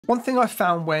One thing I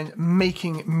found when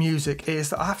making music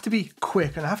is that I have to be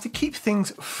quick and I have to keep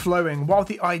things flowing while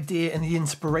the idea and the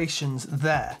inspiration's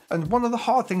there. And one of the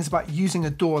hard things about using a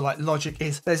DAW like Logic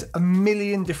is there's a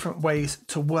million different ways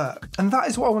to work. And that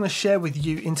is what I want to share with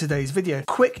you in today's video.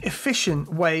 Quick,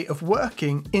 efficient way of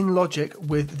working in Logic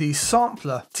with the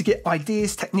sampler to get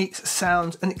ideas, techniques,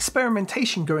 sounds, and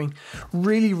experimentation going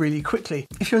really, really quickly.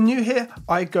 If you're new here,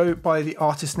 I go by the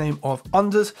artist name of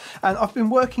Unders, and I've been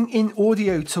working in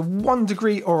audio to one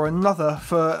degree or another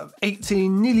for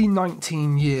 18, nearly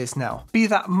 19 years now. Be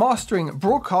that mastering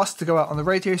broadcasts to go out on the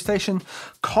radio station,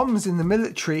 comms in the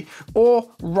military, or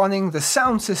running the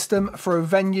sound system for a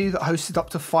venue that hosted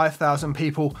up to 5,000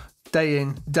 people day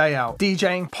in, day out.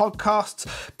 DJing, podcasts,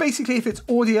 basically if it's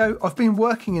audio, I've been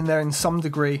working in there in some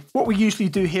degree. What we usually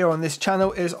do here on this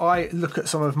channel is I look at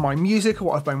some of my music,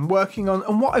 what I've been working on,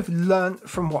 and what I've learned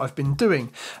from what I've been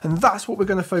doing. And that's what we're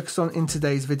going to focus on in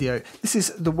today's video. This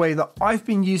is the way that I've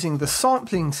been using the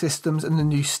sampling systems and the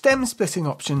new stem splitting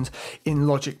options in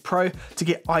Logic Pro to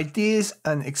get ideas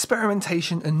and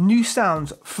experimentation and new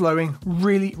sounds flowing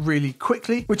really, really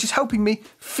quickly, which is helping me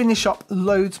finish up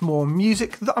loads more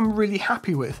music that I'm really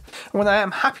happy with. And when I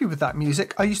am happy with that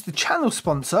music, I use the channel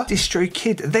sponsor,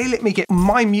 DistroKid. They let me get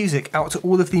my music out to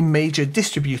all of the major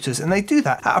distributors, and they do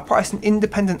that at a price an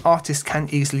independent artist can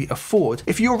easily afford.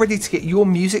 If you're ready to get your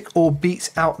music or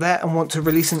beats out there and want to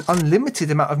release an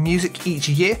unlimited amount of music each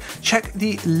year, check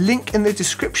the link in the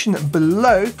description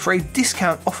below for a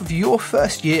discount off of your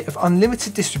first year of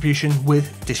unlimited distribution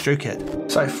with DistroKid.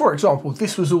 So for example,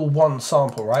 this was all one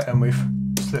sample, right? And we've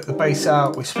split the bass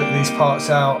out, we split these parts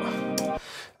out,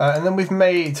 and then we've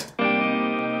made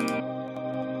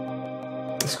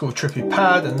this called Trippy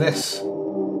Pad and this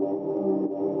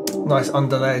nice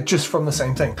underlayer just from the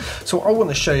same thing. So what I want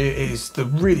to show you is the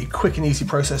really quick and easy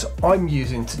process I'm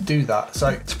using to do that.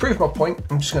 So to prove my point,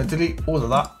 I'm just going to delete all of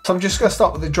that. So I'm just going to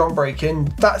start with the drum break in.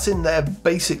 That's in there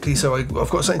basically so I've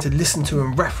got something to listen to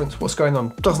and reference what's going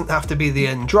on. Doesn't have to be the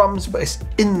end drums, but it's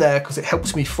in there because it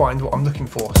helps me find what I'm looking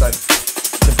for. So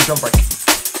simple drum break.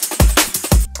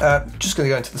 Just going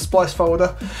to go into the splice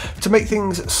folder. To make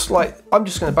things slight, I'm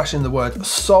just going to bash in the word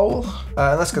soul,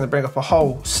 and that's going to bring up a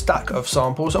whole stack of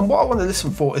samples. And what I want to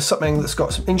listen for is something that's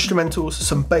got some instrumentals,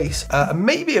 some bass, and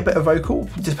maybe a bit of vocal.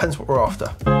 It depends what we're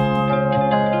after.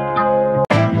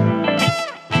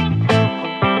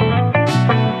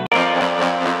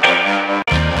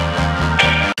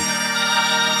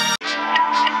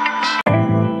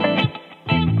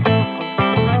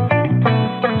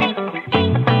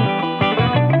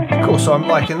 So I'm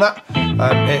liking that.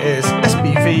 It is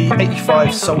SBV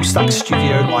 85 Soul Stack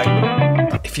Studio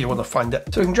Lite, if you want to find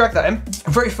it. So we can drag that in. The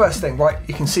very first thing, right,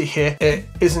 you can see here, it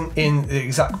isn't in the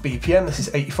exact BPM. This is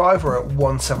 85, we're at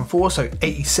 174, so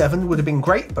 87 would have been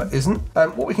great, but isn't.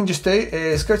 What we can just do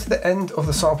is go to the end of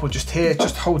the sample just here,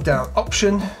 just hold down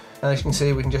Option, and as you can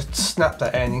see, we can just snap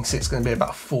that in. You can see it's going to be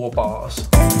about 4 bars.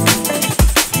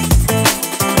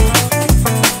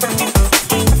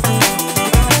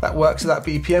 That works at that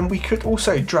BPM. We could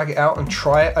also drag it out and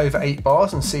try it over 8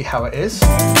 bars and see how it is.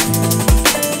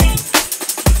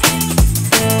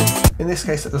 In this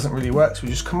case, that doesn't really work, so we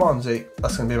just Command Z.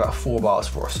 That's going to be about 4 bars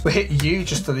for us. We hit U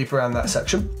just to leave around that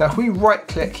section. Now, if we right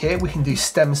click here, we can do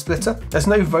stem splitter. There's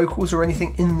no vocals or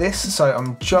anything in this, so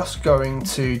I'm just going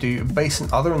to do bass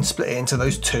and other and split it into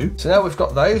those 2. So now we've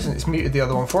got those and it's muted the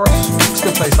other one for us. It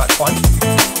still plays back fine.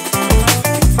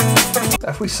 Now,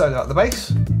 if we solo out the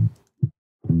bass,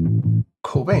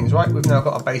 cool beans, right? We've now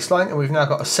got a bass line and we've now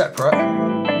got a separate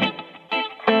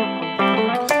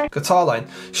guitar line.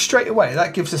 Straight away,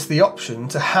 that gives us the option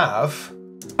to have,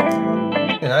 you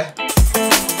know,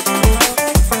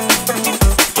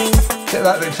 get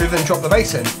that literally, then drop the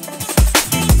bass in.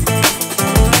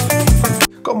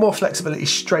 Got more flexibility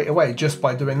straight away just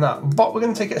by doing that, but we're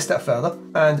going to take it a step further,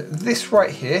 and this right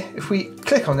here, if we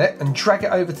click on it and drag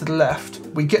it over to the left,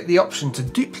 we get the option to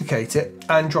duplicate it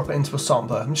and drop it into a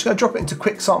sampler. I'm just going to drop it into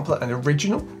Quick Sampler and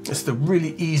Original. It's the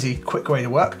really easy, quick way to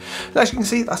work. And as you can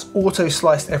see, that's auto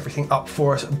sliced everything up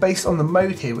for us based on the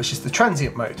mode here, which is the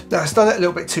transient mode. Now, it's done it a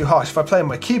little bit too harsh. If I play on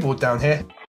my keyboard down here,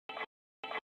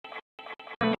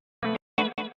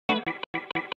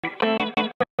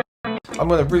 I'm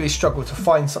going to really struggle to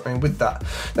find something with that.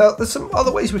 Now, there's some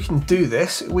other ways we can do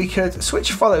this. We could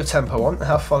switch follow tempo on and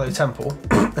have follow tempo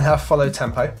and have follow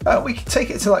tempo. We could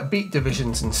take it to like beat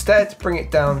divisions instead, bring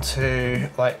it down to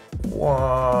like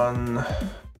 1.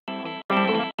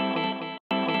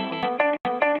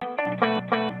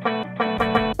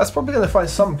 That's probably going to find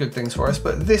some good things for us,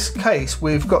 but this case,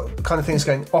 we've got kind of things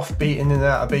going off beat and in and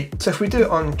out of beat. So if we do it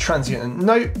on transient and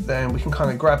note, then we can kind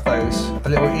of grab those a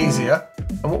little easier.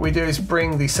 And what we do is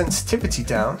bring the sensitivity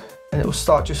down, and it will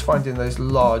start just finding those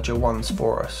larger ones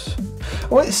for us.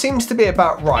 And when it seems to be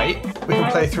about right, we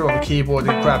can play through on the keyboard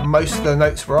and grab most of the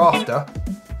notes we're after.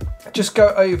 Just go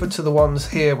over to the ones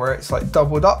here where it's like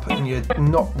doubled up and you're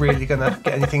not really gonna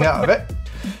get anything out of it.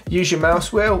 Use your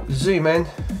mouse wheel, zoom in,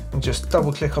 and just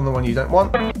double click on the one you don't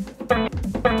want.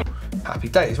 Happy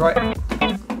days, right? And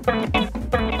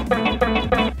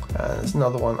there's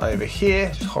another one over here.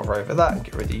 Just hover over that and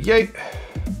get rid of you.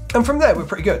 And from there, we're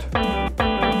pretty good.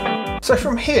 So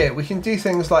from here, we can do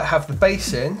things like have the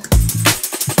bass in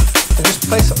and just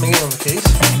play something in on the keys.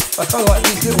 I kind of like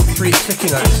these little 3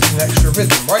 clicky notes as an extra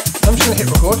rhythm, right? So I'm just going to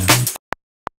hit record.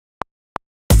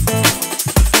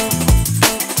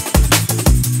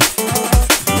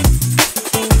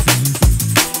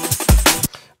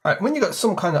 Alright, when you've got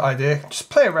some kind of idea, just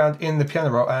play around in the piano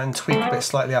roll and tweak a bit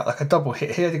slightly out, like a double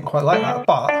hit here. I didn't quite like that,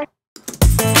 but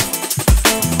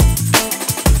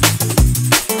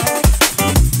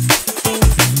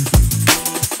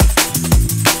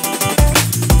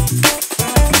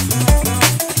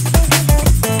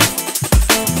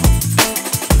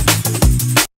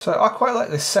so I quite like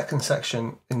this second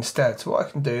section instead. So what I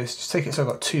can do is just take it so I've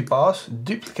got 2 bars,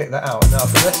 duplicate that out, and now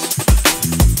for this.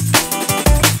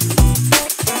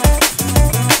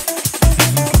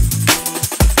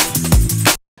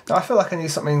 Now I feel like I need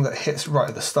something that hits right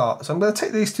at the start. So I'm going to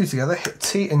take these 2 together, hit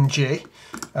T and G,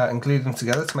 and glue them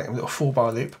together to make a little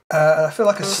 4-bar loop. And I feel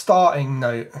like a starting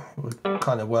note would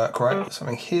kind of work, right?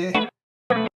 Something here.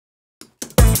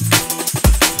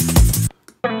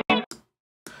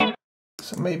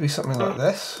 So maybe something like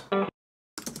this.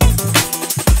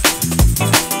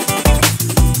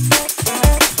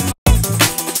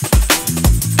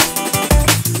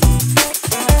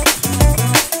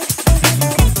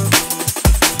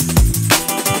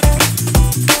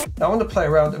 Now I want to play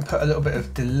around and put a little bit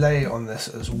of delay on this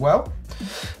as well.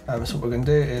 So what we're going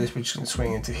to do is we're just going to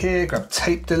swing into here, grab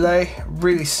tape delay,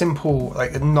 really simple,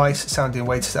 like a nice sounding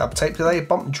way to set up tape delay,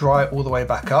 bump dry all the way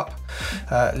back up,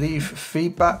 leave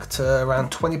feedback to around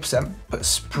 20%, put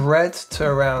spread to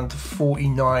around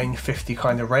 49, 50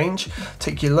 kind of range,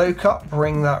 take your low cut,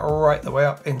 bring that right the way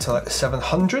up into like the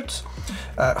 700s,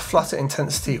 flutter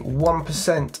intensity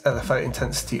 1%, LFO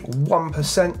intensity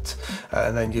 1%,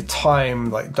 and then your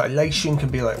time, like dilation can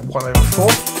be like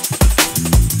 1/4.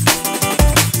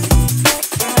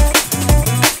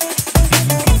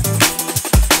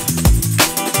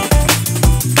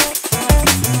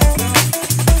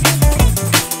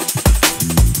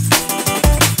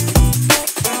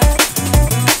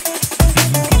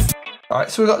 Alright,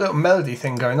 so we've got a little melody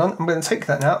thing going on. I'm going to take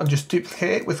that now and just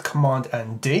duplicate it with Command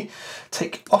and D.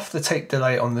 Take off the tape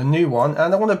delay on the new one,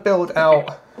 and I want to build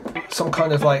out some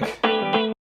kind of like...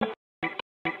 I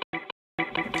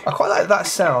quite like that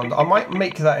sound. I might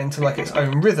make that into like its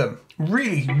own rhythm.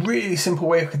 Really, really simple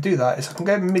way I could do that is I can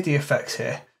go MIDI effects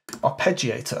here,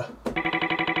 arpeggiator.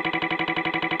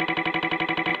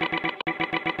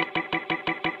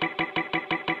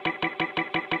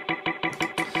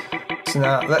 So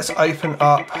now let's open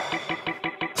up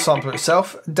the sampler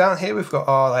itself. Down here we've got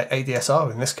our like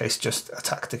ADSR, in this case just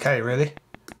attack decay really.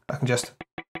 I can just...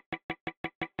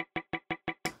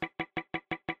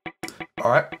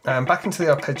 Alright, and back into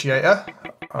the arpeggiator.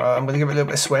 I'm going to give it a little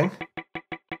bit of swing.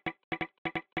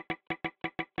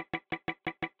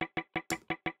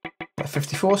 That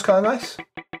 54 is kind of nice.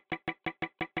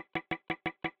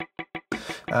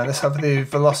 And let's have the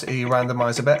velocity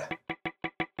randomise a bit.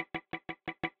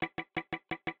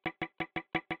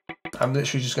 I'm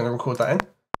literally just going to record that in.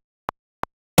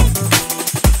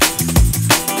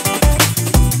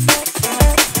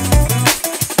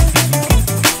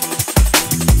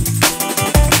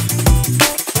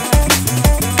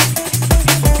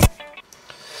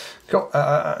 Cool.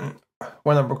 And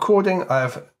when I'm recording, I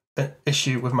have an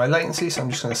issue with my latency, so I'm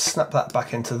just going to snap that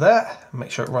back into there and make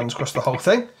sure it runs across the whole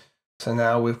thing. So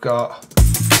now we've got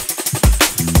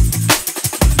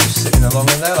just sitting along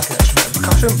in there like an extra bit of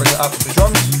percussion, bring it up with the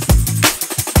drums.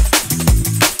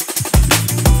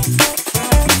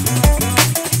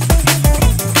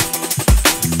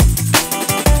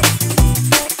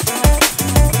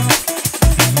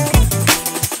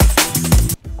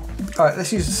 Alright,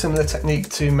 let's use a similar technique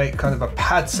to make kind of a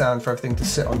pad sound for everything to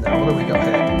sit on there. What do we got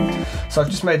here? So I've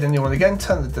just made a new one again,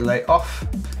 turn the delay off.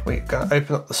 We're going to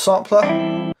open up the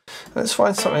sampler. Let's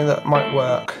find something that might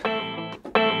work.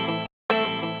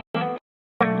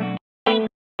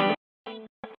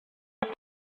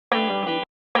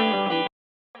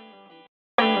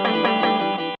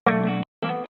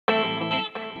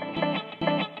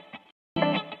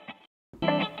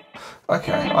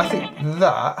 Okay, I think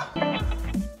that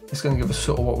is going to give us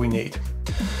sort of what we need.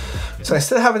 So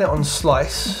instead of having it on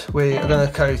slice, we are going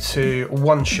to go to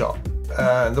one shot.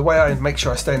 The way I make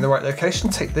sure I stay in the right location,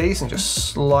 take these and just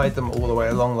slide them all the way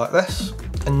along like this.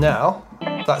 And now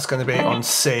that's going to be on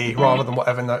C rather than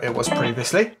whatever note it was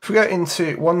previously. If we go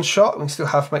into one shot, we can still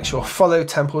have, make sure follow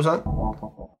tempos on.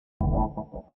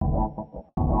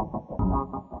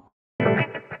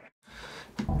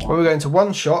 When we go into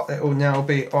one shot, it will now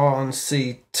be on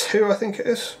C2, I think it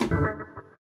is.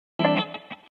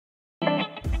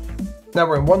 Now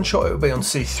we're in one shot, it will be on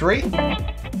C3.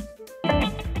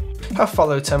 Have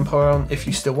follow tempo on if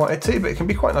you still wanted to, but it can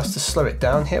be quite nice to slow it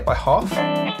down here by half.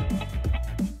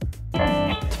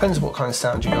 Depends on what kind of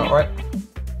sound you got, right?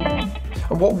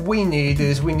 And what we need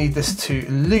is, we need this to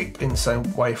loop in the same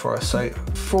way for us. So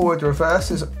forward,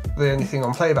 reverse is the only thing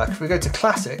on playback. If we go to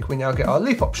classic, we now get our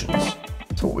loop options.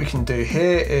 So what we can do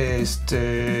here is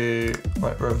do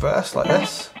like reverse like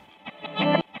this.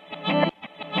 And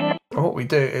what we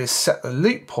do is set the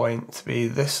loop point to be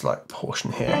this like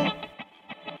portion here.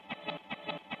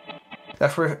 Now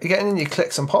for getting in your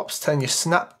clicks and pops, turn your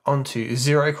snap onto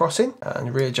 0 crossing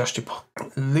and readjust your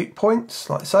loop points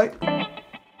like so.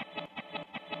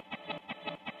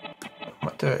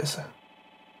 Might do it so.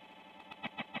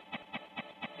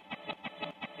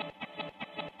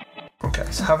 Okay,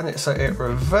 so having it so it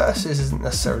reverses isn't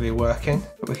necessarily working,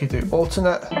 but we could do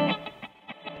alternate.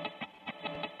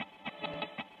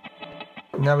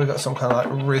 Now we've got some kind of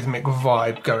like rhythmic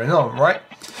vibe going on, right?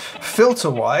 Filter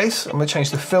wise, I'm going to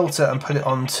change the filter and put it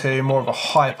onto more of a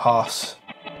high pass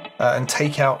and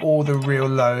take out all the real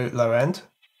low end.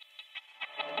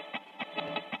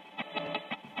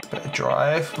 Bit of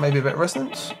drive, maybe a bit of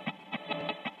resonance.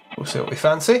 We'll see what we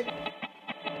fancy.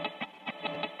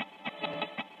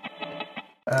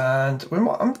 And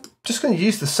I'm just going to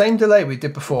use the same delay we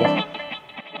did before.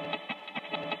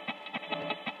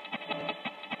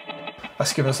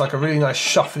 That's giving us like a really nice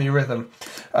shuffly rhythm.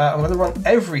 I'm going to run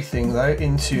everything though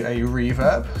into a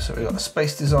reverb. So we've got a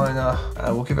Space Designer,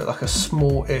 and we'll give it like a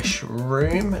small-ish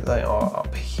room. They are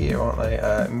up here, aren't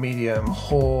they? Medium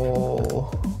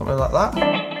hall, something like that.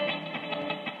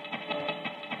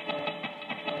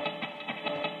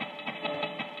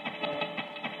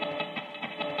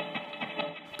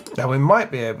 Now we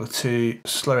might be able to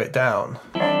slow it down.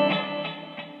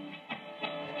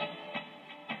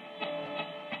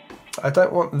 I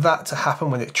don't want that to happen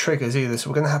when it triggers either, so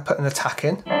we're going to have to put an attack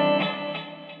in.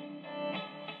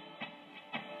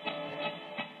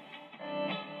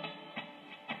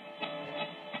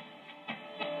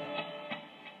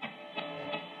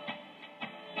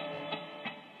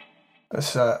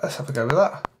 Let's have a go with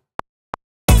that.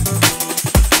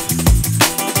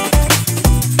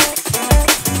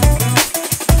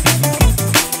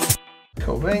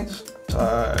 Cool beans. So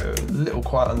a little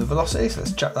quiet on the velocity, so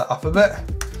let's jack that up a bit.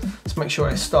 Let's make sure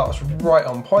it starts right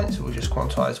on point, so we'll just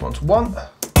quantize 1 to 1.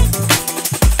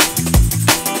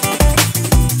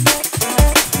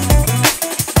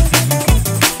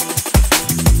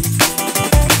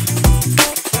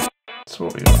 That's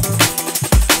what we got.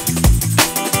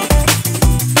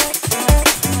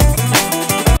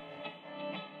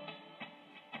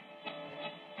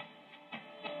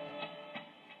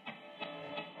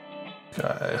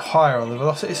 Go higher on the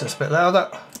velocity, so it's a bit louder.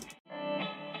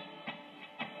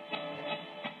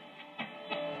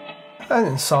 And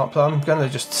in sampler, I'm going to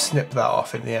just snip that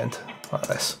off in the end, like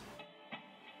this.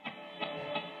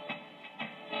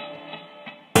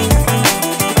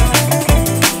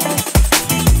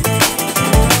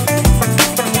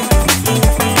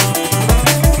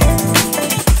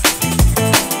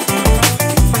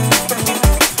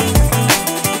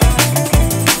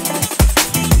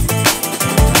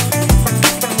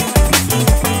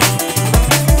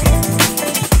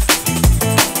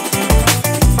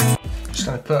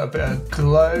 Put a bit of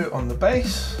glow on the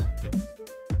bass.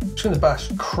 I'm just going to bash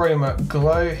chroma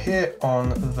glow here on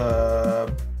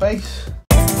the bass.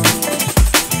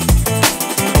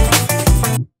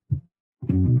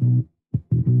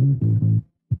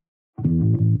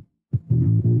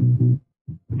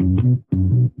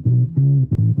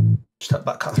 Just let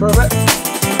that cut through a bit.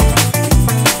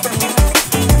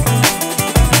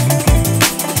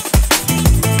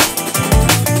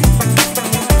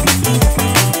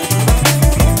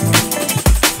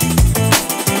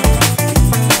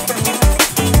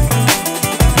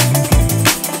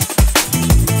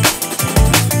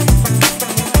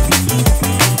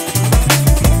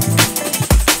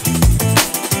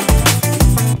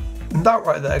 That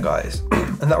right there, guys,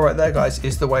 And that right there, guys,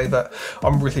 is the way that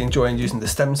I'm really enjoying using the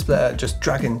stem splitter, just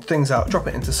dragging things out,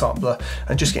 dropping it into Sampler,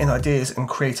 and just getting ideas and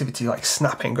creativity like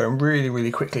snapping, going really,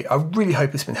 really quickly. I really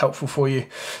hope it's been helpful for you.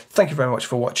 Thank you very much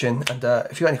for watching. And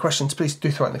if you've got any questions, please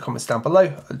do throw it in the comments down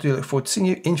below. I do look forward to seeing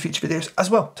you in future videos as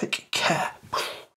well. Take care.